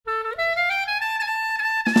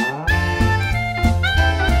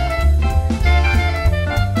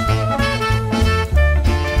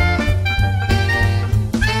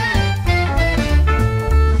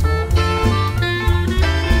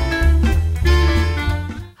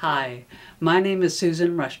Hi, my name is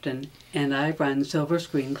Susan Rushton, and I run Silver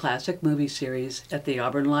Screen Classic Movie Series at the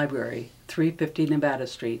Auburn Library, 350 Nevada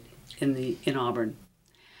Street in Auburn.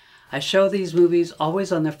 I show these movies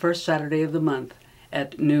always on the first Saturday of the month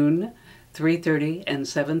at noon, 3:30, and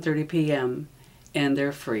 7:30 p.m., and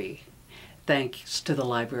they're free. Thanks to the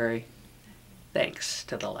library. Thanks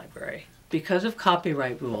to the library. Because of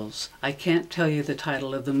copyright rules, I can't tell you the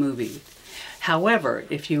title of the movie. However,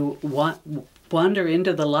 if you wander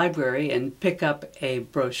into the library and pick up a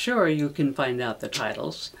brochure, you can find out the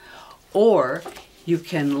titles, or you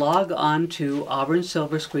can log on to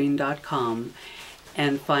auburnsilverscreen.com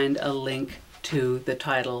and find a link to the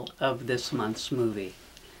title of this month's movie.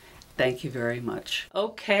 Thank you very much.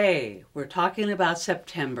 Okay, we're talking about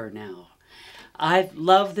September now. I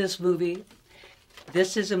love this movie.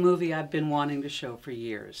 This is a movie I've been wanting to show for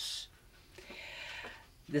years.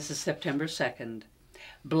 This is September 2nd.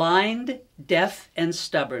 Blind, deaf, and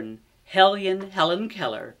stubborn, hellion Helen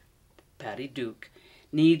Keller, Patty Duke,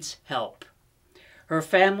 needs help. Her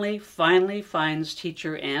family finally finds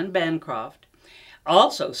teacher Anne Bancroft,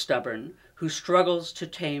 also stubborn, who struggles to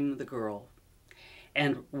tame the girl,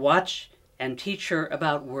 and watch and teach her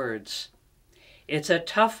about words. It's a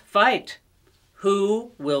tough fight.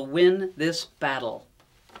 Who will win this battle?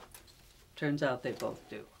 Turns out they both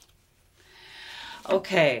do.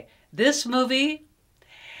 Okay, this movie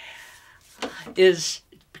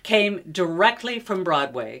came directly from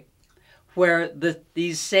Broadway, where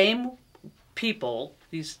these same people,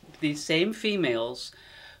 these same females,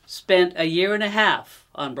 spent a year and a half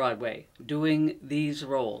on Broadway doing these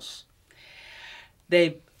roles.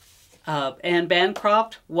 Anne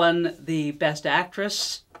Bancroft won the Best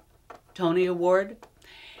Actress Tony Award,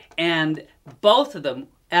 and both of them,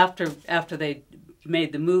 after they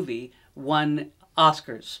made the movie, won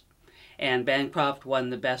Oscars. Anne Bancroft won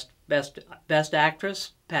the Best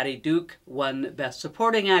Actress. Patty Duke won Best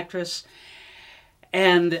Supporting Actress.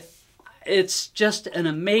 And it's just an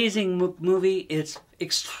amazing movie. It's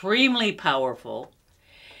extremely powerful.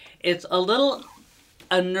 It's a little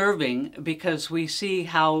unnerving because we see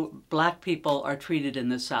how black people are treated in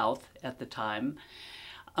the South at the time.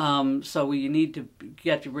 So you need to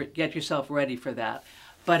get yourself ready for that.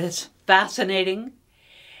 But it's fascinating.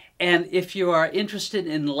 And if you are interested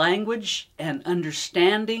in language and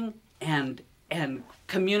understanding and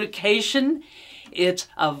communication, it's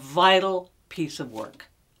a vital piece of work.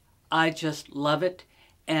 I just love it.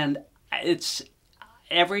 And it's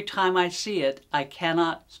every time I see it, I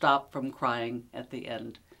cannot stop from crying at the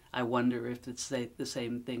end. I wonder if it's the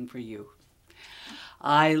same thing for you.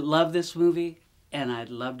 I love this movie, and I'd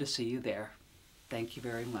love to see you there. Thank you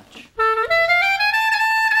very much.